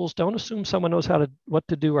about tools. Don't assume someone knows what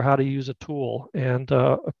to do or how to use a tool. And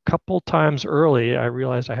a couple times early, I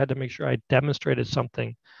realized I had to make sure I demonstrated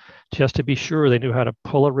something just to be sure they knew how to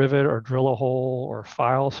pull a rivet or drill a hole or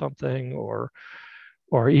file something, or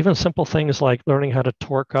even simple things like learning how to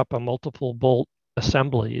torque up a multiple bolt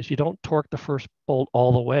assembly. Is you don't torque the first bolt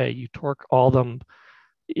all the way. You torque all of them,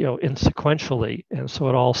 in sequentially, and so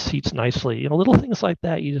it all seats nicely. Little things like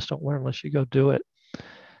that you just don't learn unless you go do it.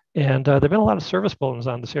 And there've been a lot of service bulletins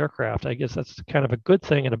on this aircraft. I guess that's kind of a good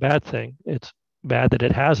thing and a bad thing. It's bad that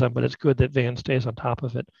it has them, but it's good that Van stays on top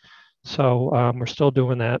of it. So we're still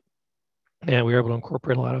doing that, and we were able to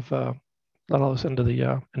incorporate a lot of those into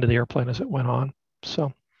the airplane as it went on.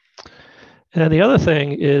 So, and the other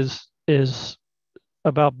thing is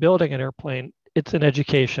about building an airplane. It's an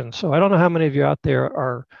education. So I don't know how many of you out there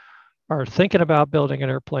are thinking about building an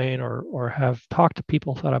airplane or have talked to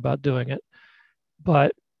people thought about doing it,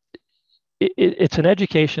 but it's an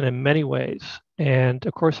education in many ways. And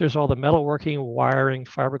of course, there's all the metalworking, wiring,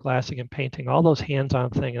 fiberglassing, and painting, all those hands-on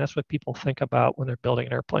things. And that's what people think about when they're building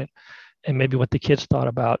an airplane, and maybe what the kids thought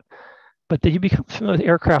about. But then you become familiar with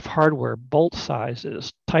aircraft hardware, bolt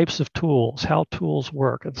sizes, types of tools, how tools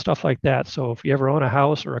work, and stuff like that. So if you ever own a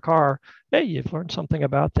house or a car, hey, you've learned something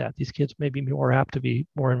about that. These kids may be more apt to be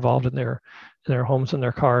more involved in their homes and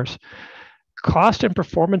their cars. Cost and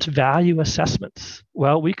performance value assessments.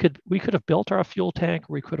 Well, we could have built our fuel tank,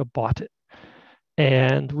 or we could have bought it.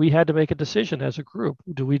 And we had to make a decision as a group.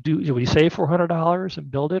 Do we save $400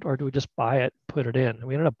 and build it, or do we just buy it, put it in? And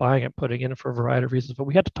we ended up buying it, putting it in for a variety of reasons, but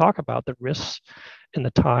we had to talk about the risks and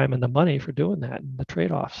the time and the money for doing that and the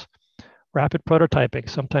trade-offs. Rapid prototyping.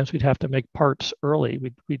 Sometimes we'd have to make parts early.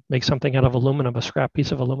 We'd make something out of aluminum, a scrap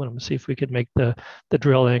piece of aluminum, and see if we could make the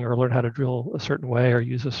drilling or learn how to drill a certain way or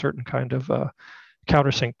use a certain kind of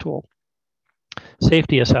countersink tool.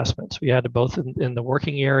 Safety assessments. We had to both in the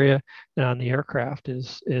working area and on the aircraft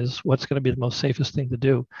is what's going to be the most safest thing to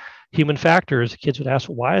do. Human factors. Kids would ask,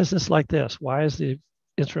 why is this like this? Why is the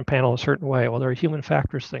instrument panel a certain way? Well, there are human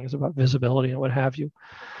factors, things about visibility and what have you.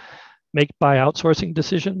 Buy outsourcing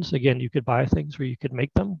decisions. Again, you could buy things where you could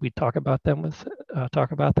make them. We talk about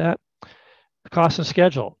that. Cost and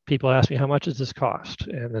schedule. People ask me, how much does this cost?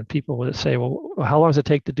 And then people would say, well, how long does it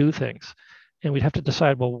take to do things? And we'd have to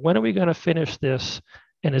decide, well, when are we going to finish this?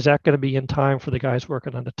 And is that going to be in time for the guys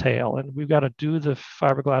working on the tail? And we've got to do the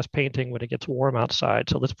fiberglass painting when it gets warm outside.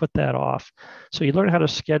 So let's put that off. So you learn how to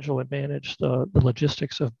schedule and manage the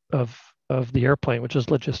logistics of the airplane, which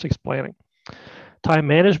is logistics planning. Time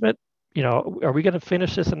management. Are we going to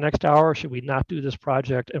finish this in the next hour, or should we not do this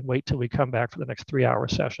project and wait till we come back for the next 3-hour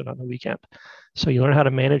session on the weekend? So you learn how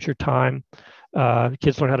to manage your time.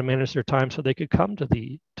 Kids learn how to manage their time so they could come to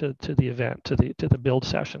the event, to the build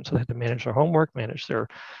session. So they had to manage their homework, manage their,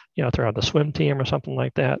 if they're on the swim team or something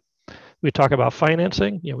like that. We talk about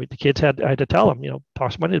financing. The kids I had to tell them,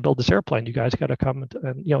 toss money to build this airplane. You guys got to come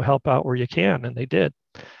and help out where you can, and they did.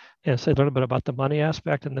 And so they learn a bit about the money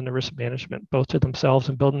aspect and then the risk management, both to themselves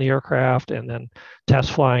and building the aircraft, and then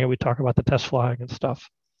test flying. And we talk about the test flying and stuff.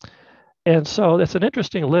 And so that's an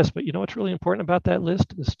interesting list, but what's really important about that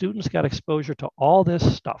list? The students got exposure to all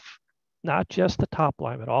this stuff, not just the top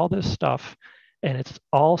line, but all this stuff. And it's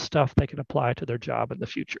all stuff they can apply to their job in the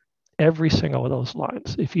future. Every single of those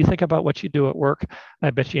lines. If you think about what you do at work,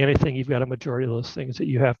 I bet you anything, you've got a majority of those things that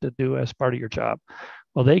you have to do as part of your job.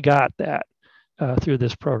 Well, they got that through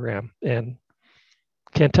this program, and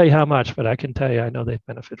can't tell you how much, but I can tell you I know they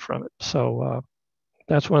benefit from it. So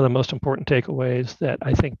That's one of the most important takeaways that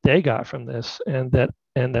I think they got from this, and that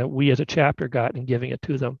we as a chapter got in giving it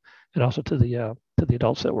to them, and also to the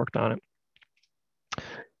adults that worked on it.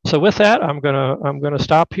 So with that, I'm gonna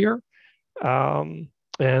stop here. And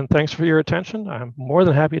thanks for your attention. I'm more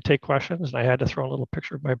than happy to take questions. And I had to throw a little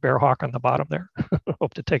picture of my bear hawk on the bottom there.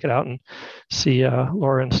 Hope to take it out and see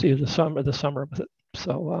Laura and see the summer with it.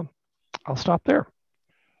 So I'll stop there.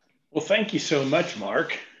 Well, thank you so much,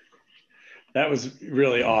 Mark. That was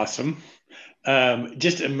really awesome.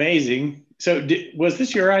 Just amazing. So was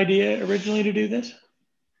this your idea originally to do this?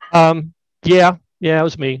 Yeah, it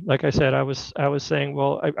was me. Like I said, I was saying,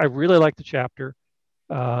 well, I really like the chapter.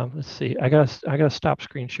 Let's see. I gotta stop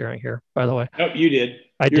screen sharing here. By the way. Oh, you did.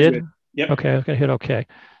 You're did. Good. Yep. Okay. I'm gonna hit OK.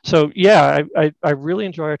 So yeah, I really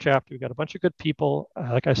enjoy our chapter. We've got a bunch of good people.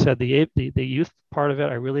 Like I said, the youth part of it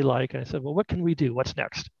I really like. And I said, well, what can we do? What's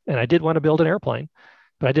next? And I did want to build an airplane,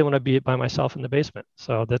 but I didn't want to be by myself in the basement.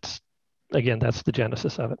 So that's the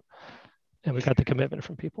genesis of it. And we got the commitment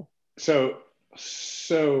from people. So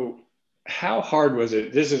how hard was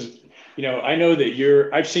it? This is, I know that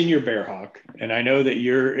I've seen your Bearhawk, and I know that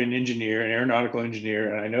you're an engineer, an aeronautical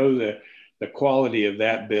engineer, and I know that the quality of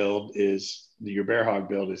that build your Bearhawk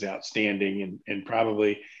build is outstanding, and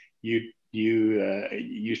probably you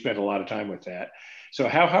spent a lot of time with that. So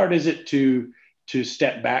how hard is it to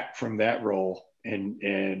step back from that role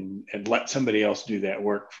and let somebody else do that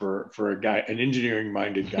work for an engineering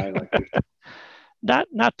minded guy like you?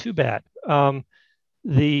 Not too bad.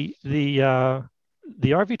 The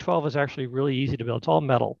RV-12 is actually really easy to build. It's all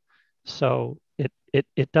metal, so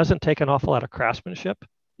it doesn't take an awful lot of craftsmanship.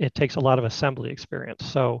 It takes a lot of assembly experience.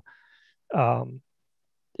 So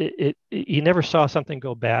you never saw something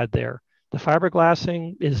go bad there. The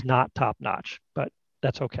fiberglassing is not top notch, but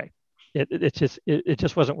that's okay. It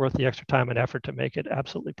just wasn't worth the extra time and effort to make it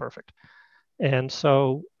absolutely perfect. And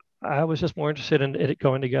so I was just more interested in it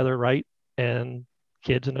going together right, and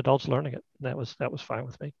kids and adults learning it. And that was fine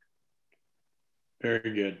with me.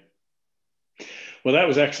 Very good. Well, that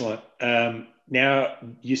was excellent. Now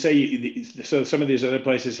you say so some of these other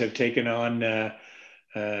places have taken on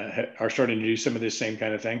are starting to do some of this same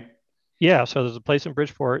kind of thing. Yeah, so there's a place in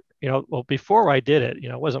Bridgeport. Well, before I did it,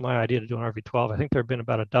 it wasn't my idea to do an RV-12. I think there have been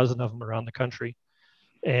about a dozen of them around the country,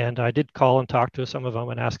 and I did call and talk to some of them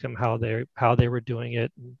and ask them how they were doing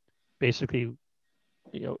it. And basically,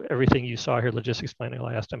 everything you saw here, logistics planning.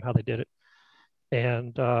 I asked them how they did it,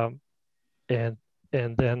 and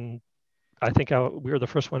then I think we were the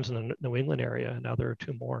first ones in the New England area, and now there are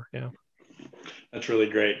two more. Yeah. That's really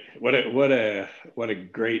great. What a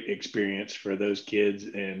great experience for those kids,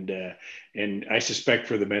 and I suspect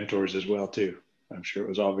for the mentors as well too. I'm sure it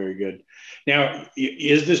was all very good. Now,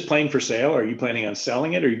 is this plane for sale? Are you planning on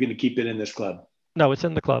selling it, or are you going to keep it in this club? No, it's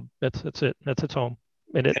in the club. That's it. That's its home.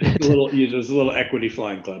 And it's a little equity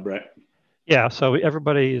flying club, right? Yeah. So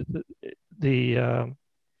everybody, we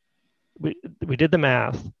did the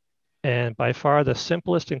math. And by far the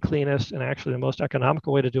simplest and cleanest and actually the most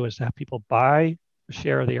economical way to do it is to have people buy a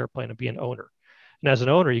share of the airplane and be an owner. And as an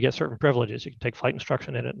owner, you get certain privileges. You can take flight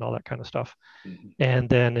instruction in it and all that kind of stuff. Mm-hmm. And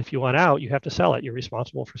then if you want out, you have to sell it. You're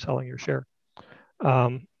responsible for selling your share.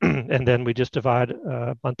 And then we just divide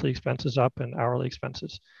monthly expenses up and hourly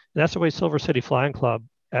expenses. And that's the way Silver City Flying Club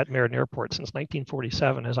at Meriden Airport since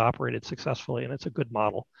 1947 has operated successfully, and it's a good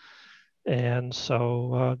model. And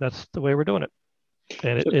so that's the way we're doing it.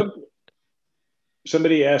 And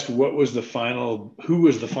somebody asked who was the final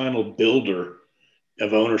builder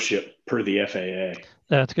of ownership per the FAA?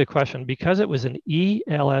 That's a good question. Because it was an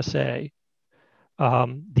ELSA,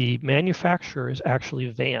 the manufacturer is actually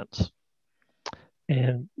Vans.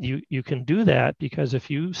 And you can do that because if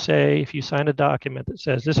you sign a document that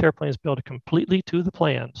says this airplane is built completely to the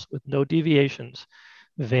plans with no deviations,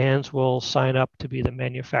 Vans will sign up to be the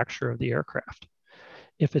manufacturer of the aircraft.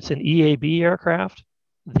 If it's an EAB aircraft,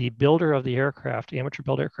 the builder of the aircraft, the amateur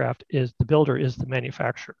built aircraft, is the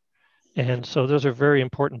manufacturer. And so those are very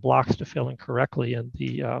important blocks to fill in correctly in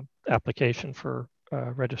the application for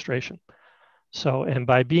registration. So, and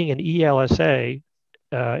by being an ELSA,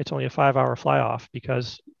 it's only a 5-hour fly off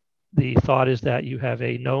because the thought is that you have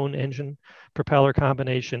a known engine propeller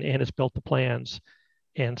combination and it's built to plans.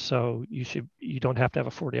 And so you don't have to have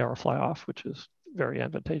a 40-hour fly off, which is very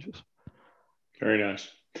advantageous. Very nice.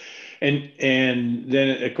 And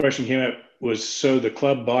then a question came up was, so the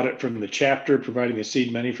club bought it from the chapter, providing the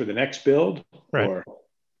seed money for the next build? Right.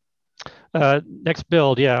 Next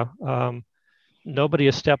build, yeah. Nobody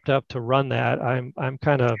has stepped up to run that. I'm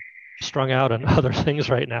kind of strung out on other things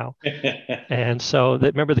right now. And so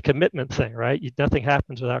remember the commitment thing, right? Nothing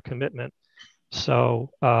happens without commitment. So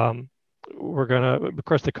we're gonna, of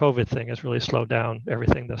course, the COVID thing has really slowed down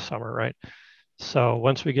everything this summer, right? So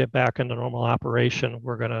once we get back into normal operation,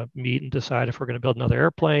 we're going to meet and decide if we're going to build another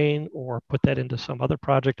airplane or put that into some other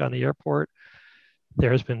project on the airport.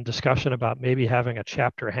 There's been discussion about maybe having a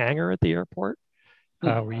chapter hangar at the airport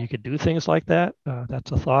where you could do things like that.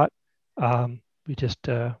 That's a thought. We just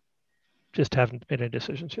haven't made any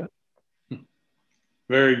decisions yet.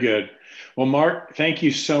 Very good. Well, Mark, thank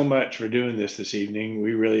you so much for doing this evening.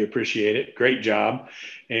 We really appreciate it. Great job,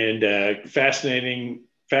 and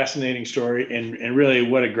fascinating story, and really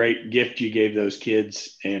what a great gift you gave those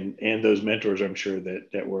kids and those mentors, I'm sure,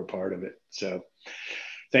 that were a part of it. So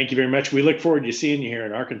thank you very much. We look forward to seeing you here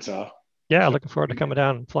in Arkansas. Yeah, looking forward to coming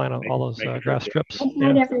down and flying on all those grass strips.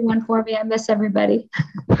 Thank everyone for me. I miss everybody.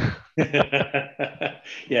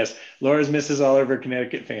 Yes, Laura's misses all of her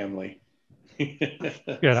Connecticut family.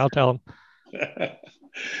 Good, I'll tell them.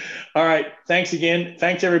 All right. Thanks again.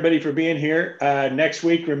 Thanks everybody for being here. Next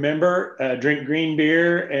week, remember, drink green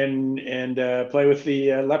beer and play with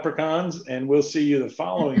the leprechauns. And we'll see you the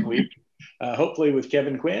following week, hopefully with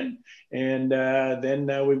Kevin Quinn. And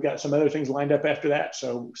then we've got some other things lined up after that.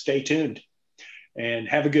 So stay tuned and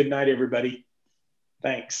have a good night, everybody.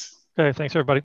 Thanks. Okay. Thanks, everybody.